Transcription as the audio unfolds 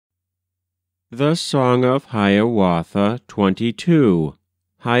The Song of Hiawatha 22,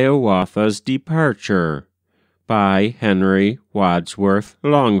 Hiawatha's Departure, by Henry Wadsworth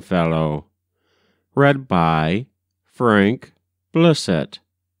Longfellow. Read by Frank Blissett.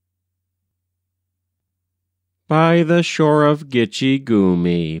 By the shore of Gitche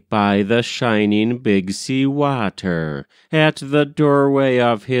Gumee, by the shining Big Sea water, at the doorway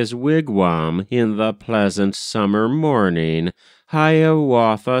of his wigwam in the pleasant summer morning,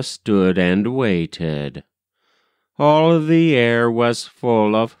 Hiawatha stood and waited. All the air was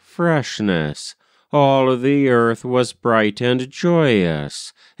full of freshness, all the earth was bright and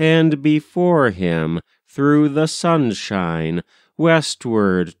joyous, and before him, through the sunshine,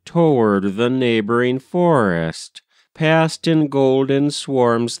 westward toward the neighboring forest, passed in golden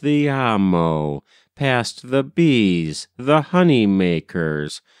swarms the amo, passed the bees, the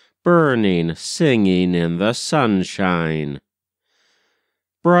honey-makers, burning, singing in the sunshine.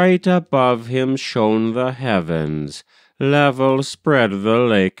 Bright above him shone the heavens, level spread the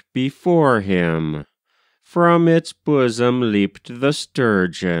lake before him. From its bosom leaped the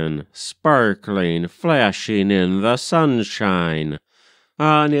sturgeon, sparkling, flashing in the sunshine.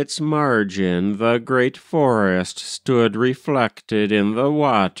 On its margin the great forest stood reflected in the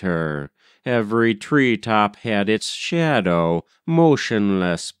water. Every treetop had its shadow,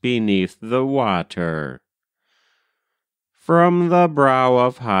 motionless beneath the water. From the brow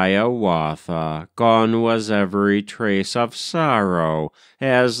of Hiawatha gone was every trace of sorrow,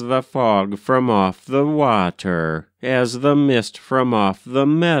 as the fog from off the water, as the mist from off the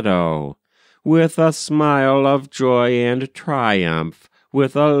meadow. With a smile of joy and triumph,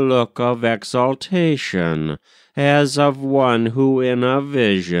 with a look of exultation, as of one who in a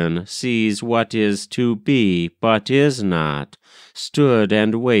vision sees what is to be but is not, stood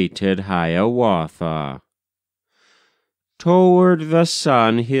and waited Hiawatha. Toward the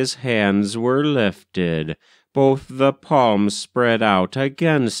sun his hands were lifted, both the palms spread out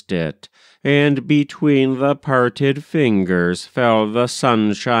against it, and between the parted fingers fell the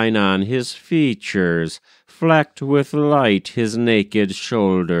sunshine on his features, flecked with light his naked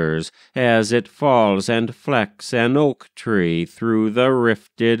shoulders, as it falls and flecks an oak tree through the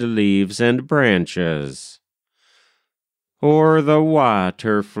rifted leaves and branches. O'er the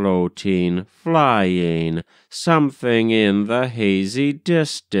water floating, flying, something in the hazy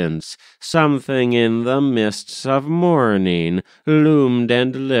distance, something in the mists of morning, loomed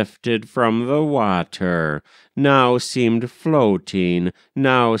and lifted from the water, now seemed floating,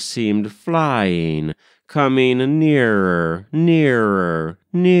 now seemed flying, coming nearer, nearer,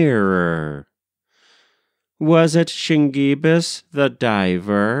 nearer. Was it Shingebis the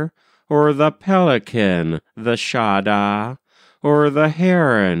diver, or the pelican, the shada, or the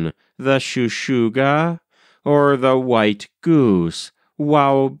heron, the shushuga, or the white goose,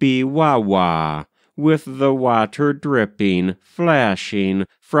 wow-be-wawa, with the water dripping, flashing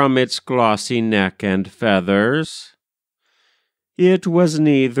from its glossy neck and feathers? It was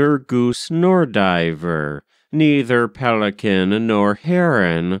neither goose nor diver, neither pelican nor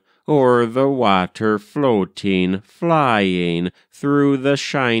heron, o'er the water floating, flying, through the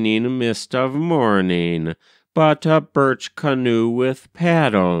shining mist of morning, but a birch canoe with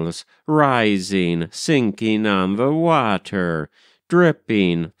paddles, rising, sinking on the water,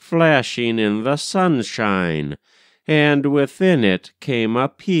 dripping, flashing in the sunshine, and within it came a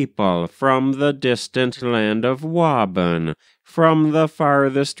people from the distant land of Waban. From the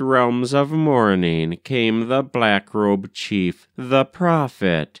farthest realms of morning came the black-robed chief, the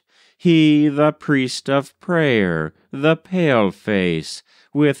prophet, he the priest of prayer, the pale-face,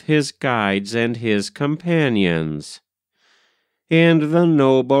 with his guides and his companions. And the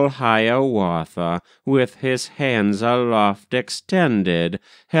noble Hiawatha, with his hands aloft extended,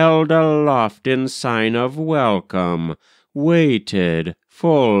 held aloft in sign of welcome, waited,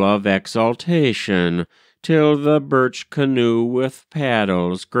 full of exultation, till the birch canoe with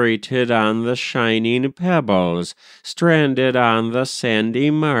paddles grated on the shining pebbles, stranded on the sandy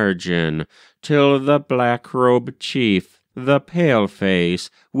margin, till the black-robed chief, the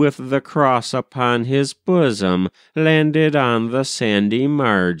pale-face, with the cross upon his bosom, landed on the sandy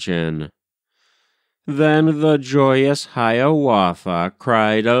margin. Then the joyous Hiawatha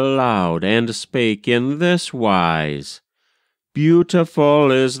cried aloud and spake in this wise: Beautiful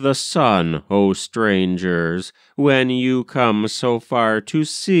is the sun, O strangers, when you come so far to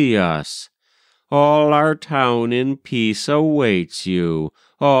see us. All our town in peace awaits you,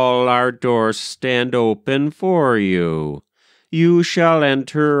 all our doors stand open for you. You shall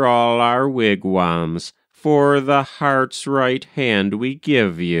enter all our wigwams, for the heart's right hand we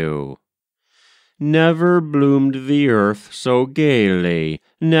give you. Never bloomed the earth so gaily,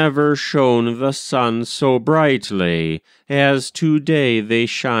 never shone the sun so brightly, as today they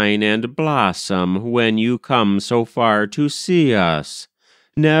shine and blossom when you come so far to see us.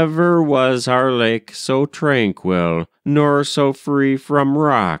 Never was our lake so tranquil, nor so free from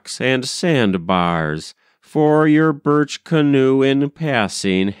rocks and sandbars, for your birch canoe in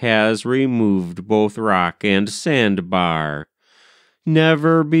passing has removed both rock and sandbar.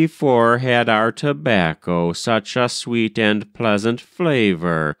 Never before had our tobacco such a sweet and pleasant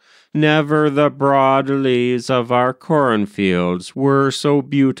flavor. Never the broad leaves of our cornfields were so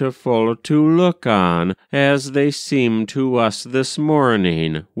beautiful to look on as they seem to us this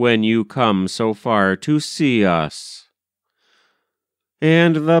morning when you come so far to see us.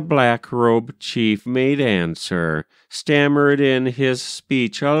 And the black-robed chief made answer, stammered in his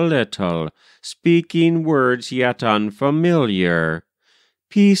speech a little, speaking words yet unfamiliar.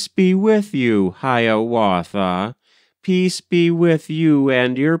 Peace be with you, Hiawatha. Peace be with you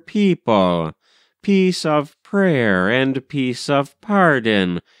and your people. Peace of prayer and peace of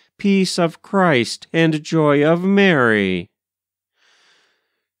pardon. Peace of Christ and joy of Mary.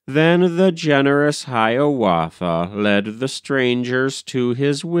 Then the generous Hiawatha led the strangers to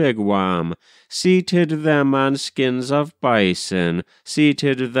his wigwam, seated them on skins of bison,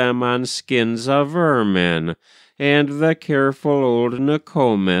 seated them on skins of ermine, and the careful old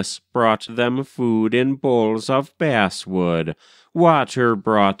Nokomis brought them food in bowls of basswood, water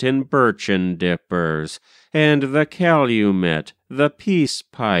brought in birchen dippers, and the calumet, the peace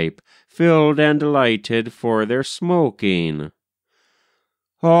pipe, filled and lighted for their smoking.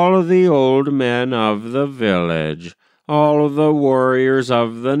 All the old men of the village, all the warriors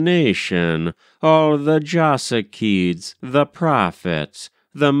of the nation, all the Jossakeeds, the prophets,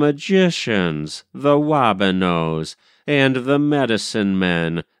 the magicians, the Wabanos, and the medicine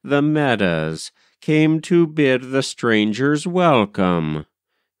men, the Medas, came to bid the strangers welcome.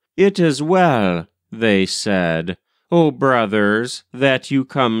 It is well, they said, O brothers, that you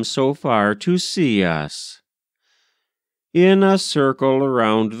come so far to see us. In a circle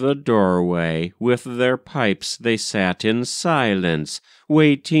around the doorway, with their pipes they sat in silence,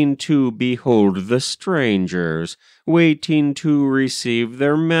 waiting to behold the strangers, waiting to receive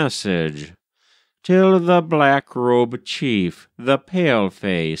their message, till the black-robed chief, the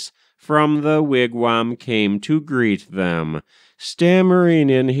pale-face, from the wigwam came to greet them, stammering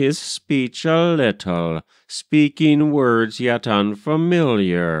in his speech a little, speaking words yet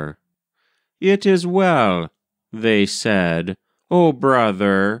unfamiliar. It is well, they said, O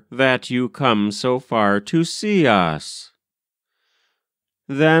brother, that you come so far to see us.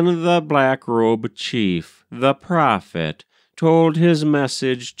 Then the black-robed chief, the prophet, told his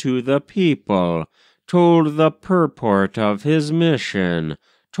message to the people, told the purport of his mission,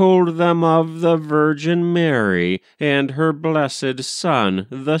 told them of the Virgin Mary and her blessed Son,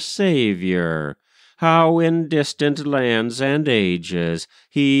 the Savior, how in distant lands and ages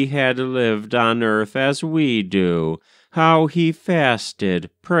he had lived on earth as we do, how he fasted,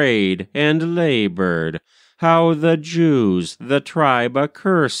 prayed, and labored, how the Jews, the tribe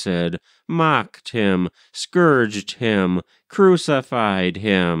accursed, mocked him, scourged him, crucified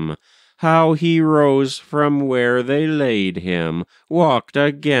him, how he rose from where they laid him, walked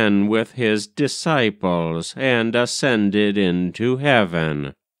again with his disciples, and ascended into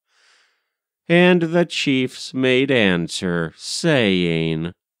heaven. And the chiefs made answer,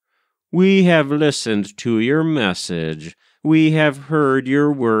 saying, We have listened to your message. We have heard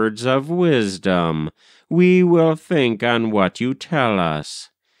your words of wisdom. We will think on what you tell us.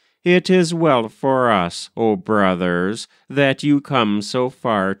 It is well for us, O brothers, that you come so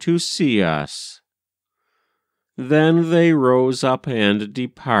far to see us. Then they rose up and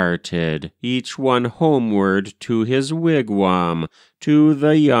departed, each one homeward to his wigwam. To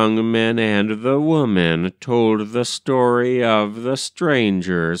the young men and the women told the story of the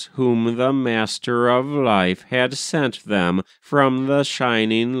strangers whom the Master of Life had sent them from the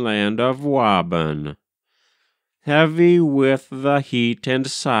shining land of Waban. Heavy with the heat and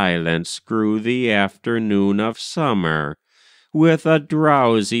silence grew the afternoon of summer. With a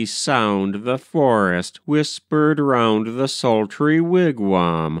drowsy sound the forest whispered round the sultry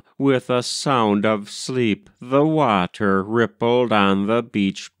wigwam. With a sound of sleep the water rippled on the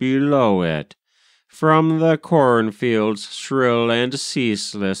beach below it. From the cornfields shrill and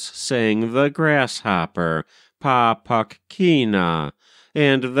ceaseless sang the grasshopper, Pa-puck-keena,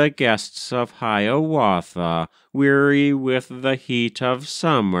 and the guests of Hiawatha, weary with the heat of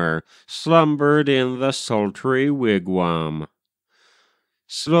summer, slumbered in the sultry wigwam.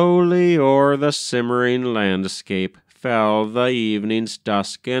 Slowly o'er the simmering landscape fell the evening's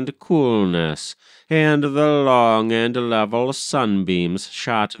dusk and coolness, and the long and level sunbeams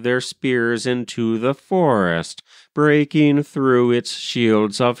shot their spears into the forest, breaking through its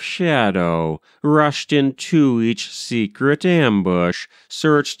shields of shadow, rushed into each secret ambush,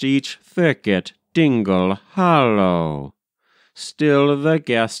 searched each thicket, dingle, hollow. Still the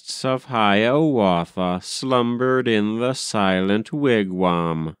guests of Hiawatha slumbered in the silent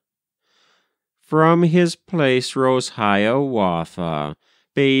wigwam. From his place rose Hiawatha,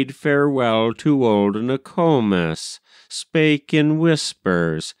 bade farewell to old Nokomis, spake in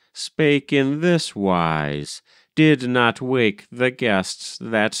whispers, spake in this wise, did not wake the guests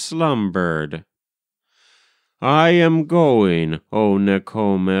that slumbered. I am going, O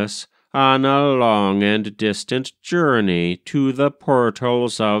Nokomis, on a long and distant journey to the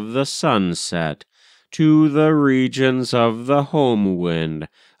portals of the sunset, to the regions of the home wind,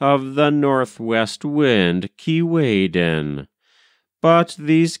 of the northwest wind, Keewaydin. But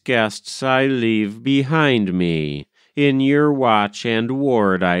these guests I leave behind me, in your watch and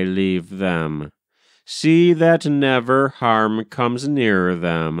ward I leave them. See that never harm comes near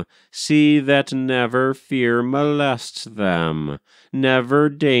them, see that never fear molests them, never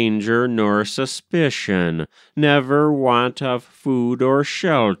danger nor suspicion, never want of food or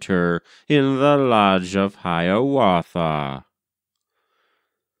shelter in the lodge of Hiawatha.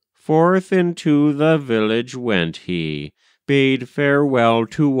 Forth into the village went he, bade farewell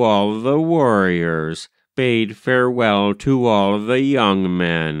to all the warriors, bade farewell to all the young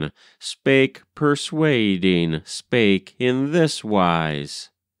men, spake persuading, spake in this wise.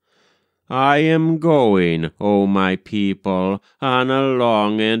 I am going, O my people, on a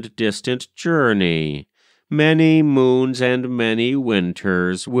long and distant journey. Many moons and many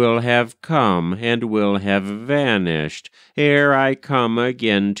winters will have come and will have vanished ere I come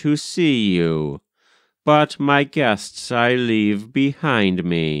again to see you. But my guests I leave behind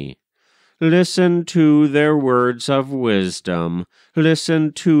me. Listen to their words of wisdom,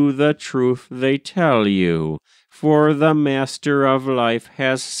 listen to the truth they tell you, for the Master of Life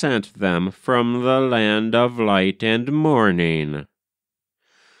has sent them from the land of light and morning.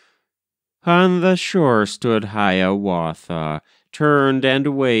 On the shore stood Hiawatha, turned and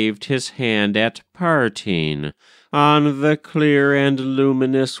waved his hand at parting. On the clear and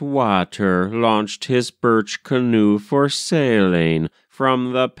luminous water launched his birch canoe for sailing.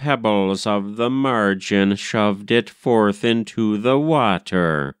 From the pebbles of the margin shoved it forth into the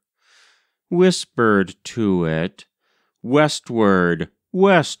water. Whispered to it, "Westward,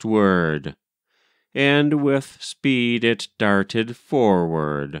 westward," and with speed it darted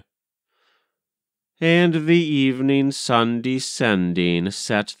forward. And the evening sun descending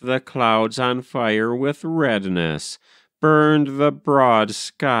set the clouds on fire with redness, burned the broad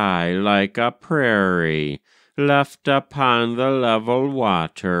sky like a prairie, left upon the level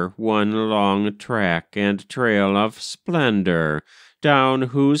water one long track and trail of splendor, down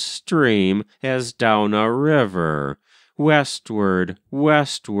whose stream, as down a river, westward,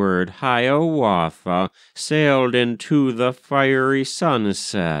 westward, Hiawatha sailed into the fiery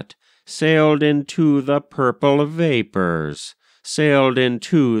sunset, sailed into the purple vapors, sailed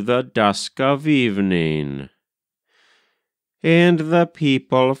into the dusk of evening. And the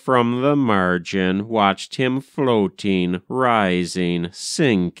people from the margin watched him floating, rising,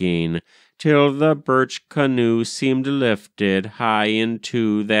 sinking, till the birch canoe seemed lifted high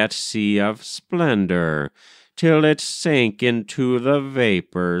into that sea of splendor, till it sank into the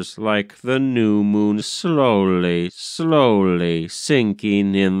vapors like the new moon slowly, slowly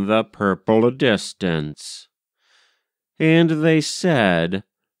sinking in the purple distance. And they said,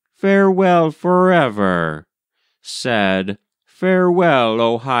 "Farewell forever," said, "Farewell,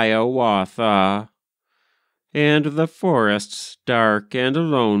 O Hiawatha." And the forests dark and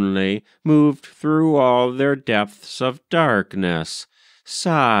lonely moved through all their depths of darkness,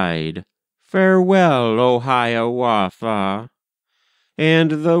 sighed, "Farewell, O Hiawatha."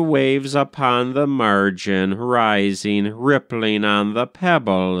 And the waves upon the margin, rising, rippling on the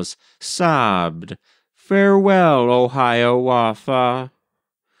pebbles, sobbed, "Farewell, O Hiawatha."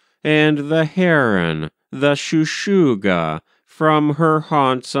 And the heron, the shushuga, from her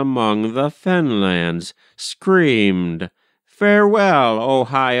haunts among the fenlands, screamed, "Farewell, O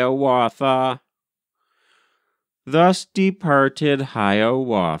Hiawatha." Thus departed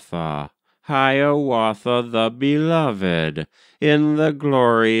Hiawatha, Hiawatha the beloved, in the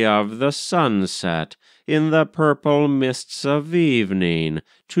glory of the sunset, in the purple mists of evening,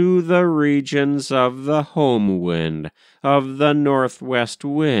 to the regions of the home wind, of the northwest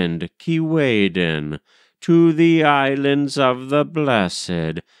wind, Keewaydin, to the islands of the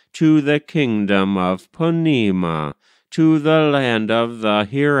blessed, to the kingdom of Ponemah, to the land of the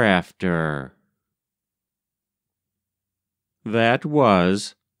hereafter. That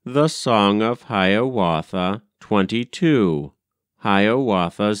was the Song of Hiawatha 22,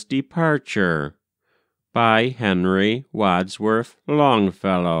 Hiawatha's Departure, by Henry Wadsworth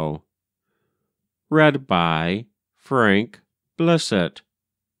Longfellow. Read by Frank Blissett.